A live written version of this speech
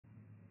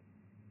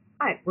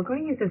Hi, we're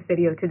going to use this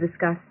video to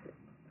discuss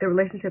the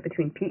relationship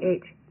between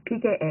pH,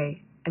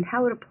 pKa, and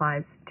how it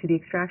applies to the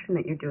extraction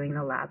that you're doing in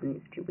the lab in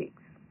these 2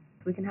 weeks.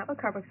 We can have a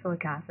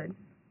carboxylic acid,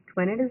 which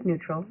when it is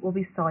neutral will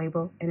be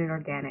soluble in an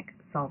organic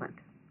solvent.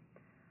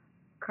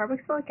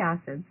 Carboxylic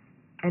acids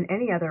and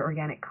any other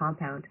organic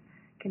compound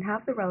can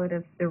have the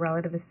relative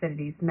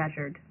acidities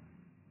measured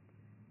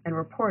and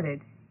reported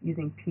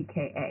using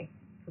pKa.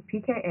 So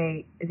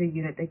pKa is a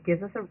unit that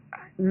gives us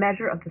a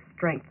measure of the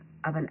strength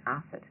of an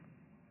acid.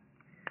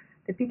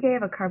 The pKa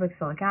of a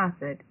carboxylic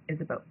acid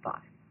is about 5.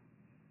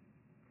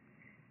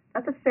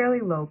 That's a fairly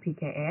low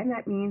pKa, and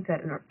that means that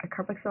a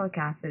carboxylic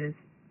acid is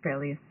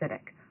fairly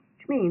acidic,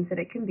 which means that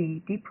it can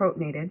be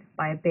deprotonated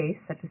by a base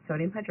such as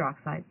sodium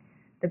hydroxide.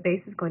 The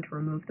base is going to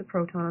remove the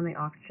proton on the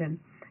oxygen,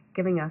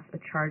 giving us a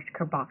charged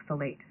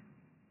carboxylate.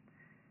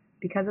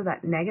 Because of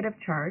that negative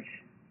charge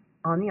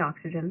on the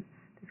oxygen,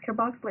 this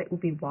carboxylate will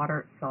be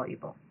water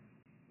soluble.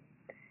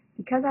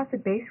 Because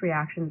acid-base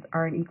reactions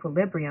are in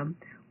equilibrium,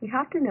 we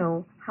have to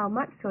know how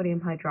much sodium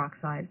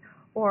hydroxide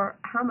or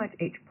how much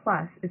H+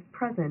 is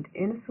present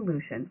in a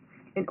solution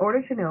in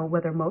order to know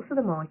whether most of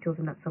the molecules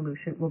in that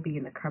solution will be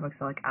in the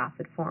carboxylic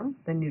acid form,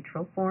 the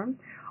neutral form,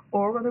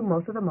 or whether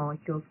most of the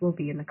molecules will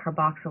be in the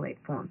carboxylate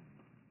form.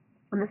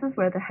 And this is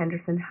where the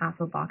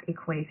Henderson-Hasselbalch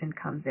equation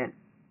comes in.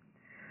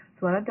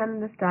 So what I've done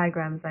in this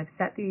diagram is I've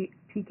set the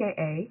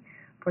pKa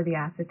for the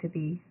acid to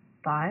be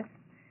 5.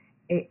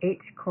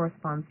 H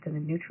corresponds to the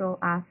neutral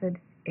acid,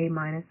 A-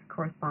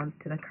 corresponds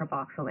to the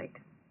carboxylate.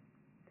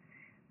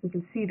 We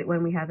can see that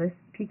when we have this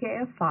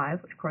pKa of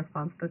 5, which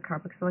corresponds to the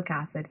carboxylic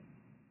acid,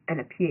 and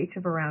a pH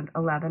of around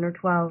 11 or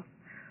 12,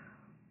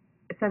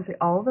 essentially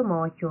all of the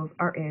molecules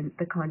are in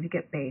the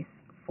conjugate base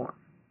form.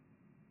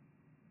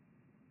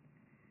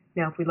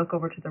 Now if we look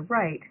over to the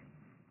right,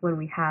 when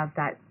we have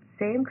that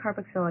same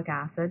carboxylic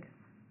acid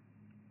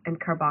and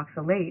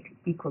carboxylate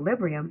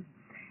equilibrium,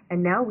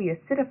 and now we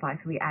acidify,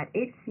 so we add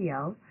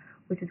HCl,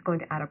 which is going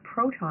to add a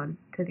proton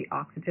to the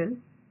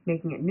oxygen,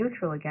 making it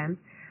neutral again,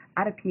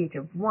 at a pH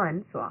of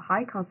 1, so a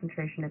high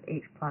concentration of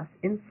H+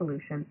 in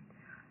solution.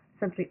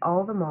 Essentially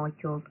all the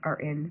molecules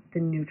are in the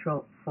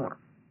neutral form.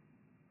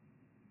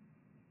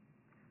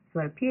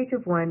 So at a pH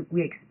of 1,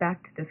 we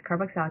expect this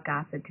carboxylic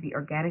acid to be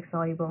organic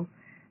soluble.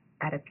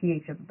 At a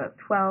pH of about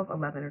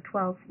 11 or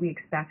 12, we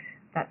expect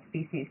that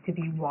species to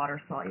be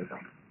water soluble.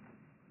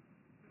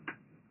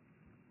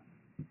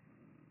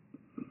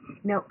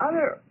 Now,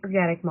 other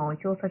organic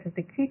molecules, such as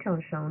the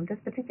ketone shown, this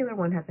particular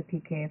one has a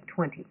pKa of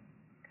 20,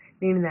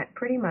 meaning that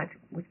pretty much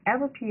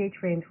whichever pH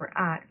range we're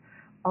at,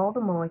 all the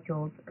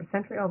molecules, or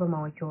essentially all the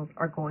molecules,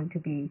 are going to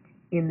be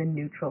in the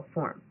neutral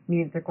form,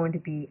 meaning they're going to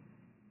be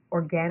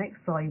organic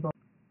soluble.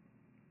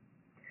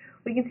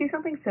 We can see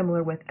something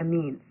similar with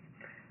amines.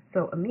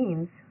 So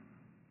amines,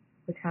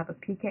 which have a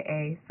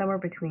pKa somewhere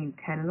between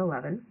 10 and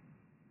 11,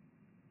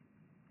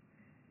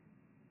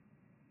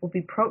 will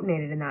be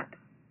protonated in that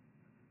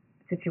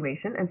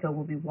situation, and so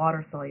will be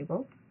water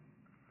soluble.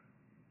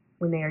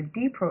 When they are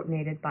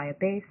deprotonated by a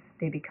base,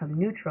 they become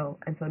neutral,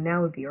 and so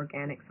now would be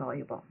organic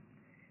soluble.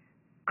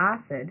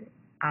 Acid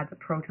adds a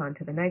proton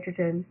to the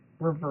nitrogen,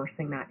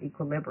 reversing that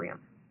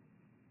equilibrium.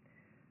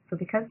 So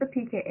because the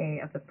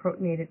pKa of the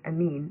protonated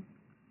amine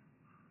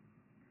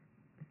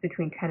is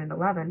between 10 and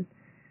 11,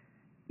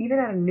 even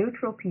at a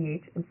neutral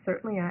pH and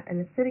certainly at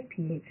an acidic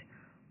pH,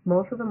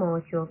 most of the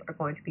molecules are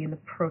going to be in the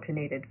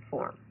protonated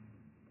form.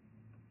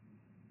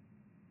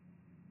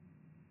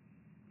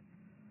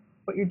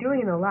 What you're doing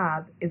in the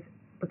lab is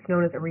what's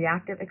known as a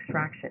reactive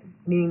extraction,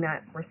 meaning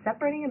that we're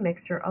separating a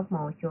mixture of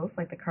molecules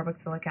like the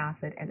carboxylic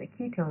acid and the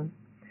ketone,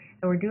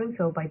 and we're doing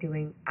so by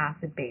doing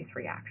acid-base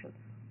reactions.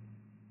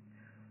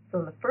 So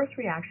in the first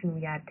reaction,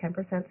 we add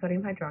 10%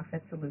 sodium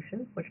hydroxide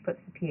solution, which puts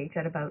the pH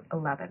at about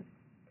 11.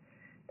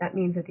 That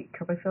means that the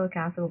carboxylic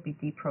acid will be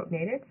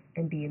deprotonated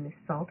and be in the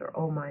salt or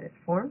O-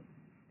 form.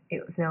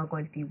 It is now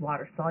going to be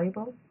water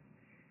soluble.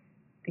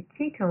 The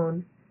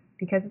ketone,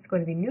 because it's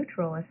going to be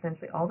neutral,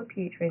 essentially all the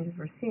pH ranges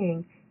we're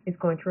seeing is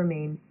going to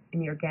remain in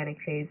the organic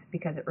phase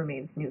because it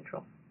remains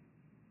neutral.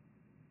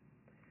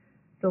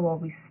 So while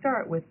we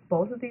start with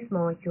both of these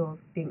molecules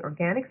being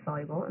organic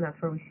soluble, and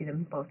that's where we see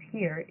them both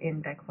here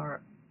in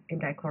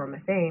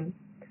dichloromethane,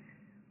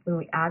 when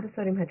we add the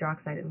sodium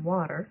hydroxide and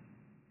water,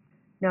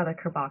 now the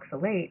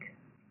carboxylate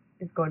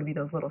is going to be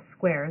those little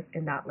squares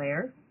in that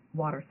layer,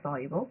 water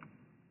soluble,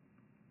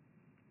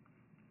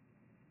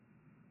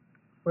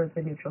 whereas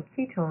the neutral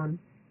ketone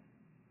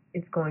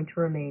is going to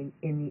remain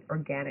in the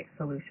organic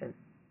solution.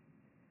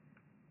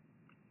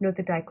 Note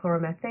that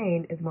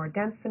dichloromethane is more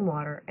dense than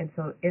water, and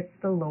so it's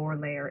the lower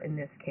layer in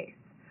this case.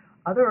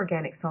 Other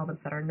organic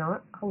solvents that are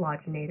not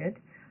halogenated,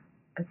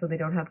 and so they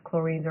don't have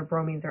chlorines or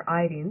bromines or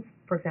iodines,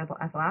 for example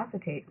ethyl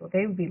acetate, well,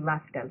 they would be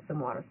less dense than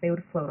water, so they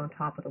would float on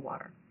top of the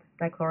water.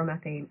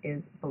 Dichloromethane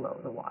is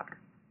below the water.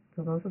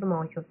 So those are the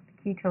molecules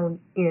of the ketone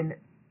in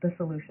the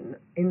solution,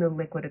 in the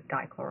liquid of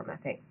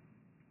dichloromethane.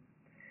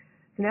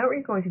 So now what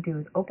you're going to do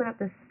is open up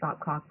this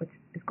stopcock, which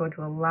is going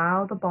to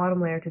allow the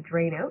bottom layer to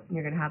drain out, and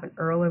you're going to have an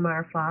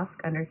Erlenmeyer flask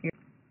under here.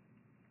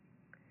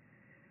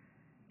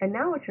 And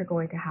now what you're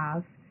going to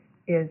have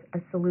is a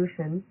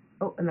solution.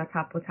 Oh, and that's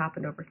what's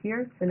happened over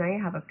here. So now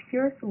you have a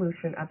pure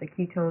solution of the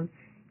ketone.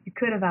 You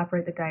could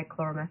evaporate the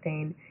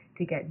dichloromethane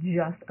to get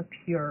just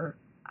pure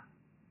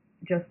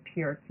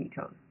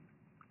ketone.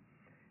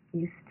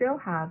 You still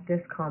have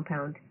this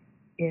compound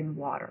in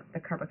water, the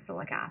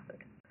carboxylic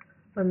acid.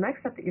 So the next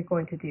step that you're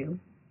going to do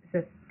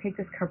is take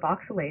this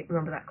carboxylate,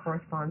 remember that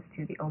corresponds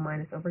to the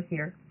O- over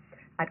here,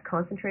 add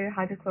concentrated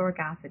hydrochloric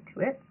acid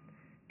to it,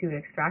 do an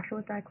extraction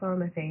with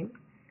dichloromethane,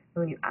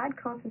 and when you add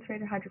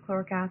concentrated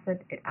hydrochloric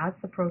acid, it adds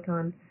the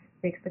proton,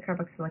 makes the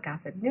carboxylic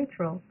acid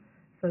neutral,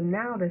 so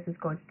now this is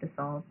going to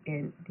dissolve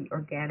in the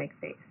organic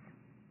phase.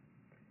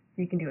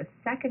 So you can do a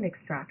second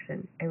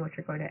extraction, and what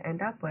you're going to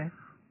end up with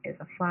is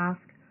a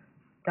flask,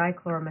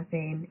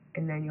 dichloromethane,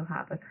 and then you'll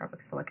have the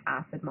carboxylic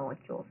acid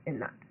molecules in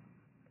that.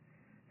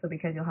 So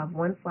because you'll have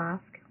one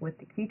flask with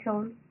the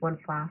ketone, one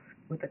flask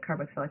with the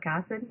carboxylic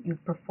acid,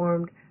 you've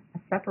performed a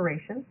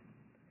separation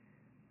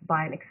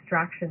by an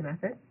extraction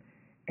method,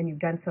 and you've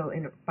done so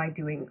by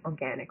doing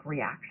organic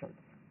reactions.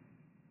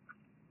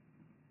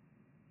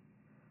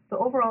 So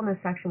overall in this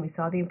section we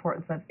saw the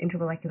importance of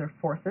intermolecular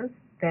forces,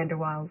 van der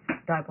Waals,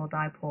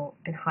 dipole-dipole,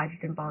 and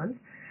hydrogen bonds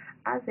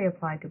as they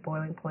apply to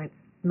boiling points,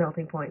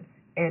 melting points,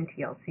 and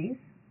TLCs.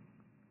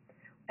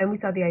 And we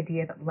saw the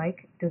idea that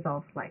like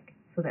dissolves like,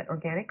 so that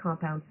organic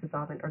compounds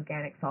dissolve in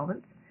organic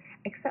solvents,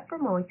 except for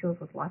molecules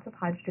with lots of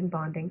hydrogen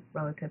bonding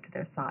relative to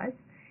their size,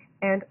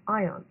 and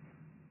ions.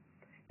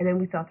 And then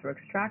we saw through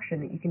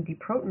extraction that you can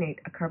deprotonate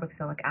a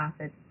carboxylic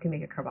acid to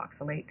make a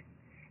carboxylate,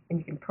 and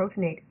you can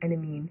protonate an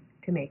amine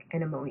to make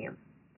an ammonium.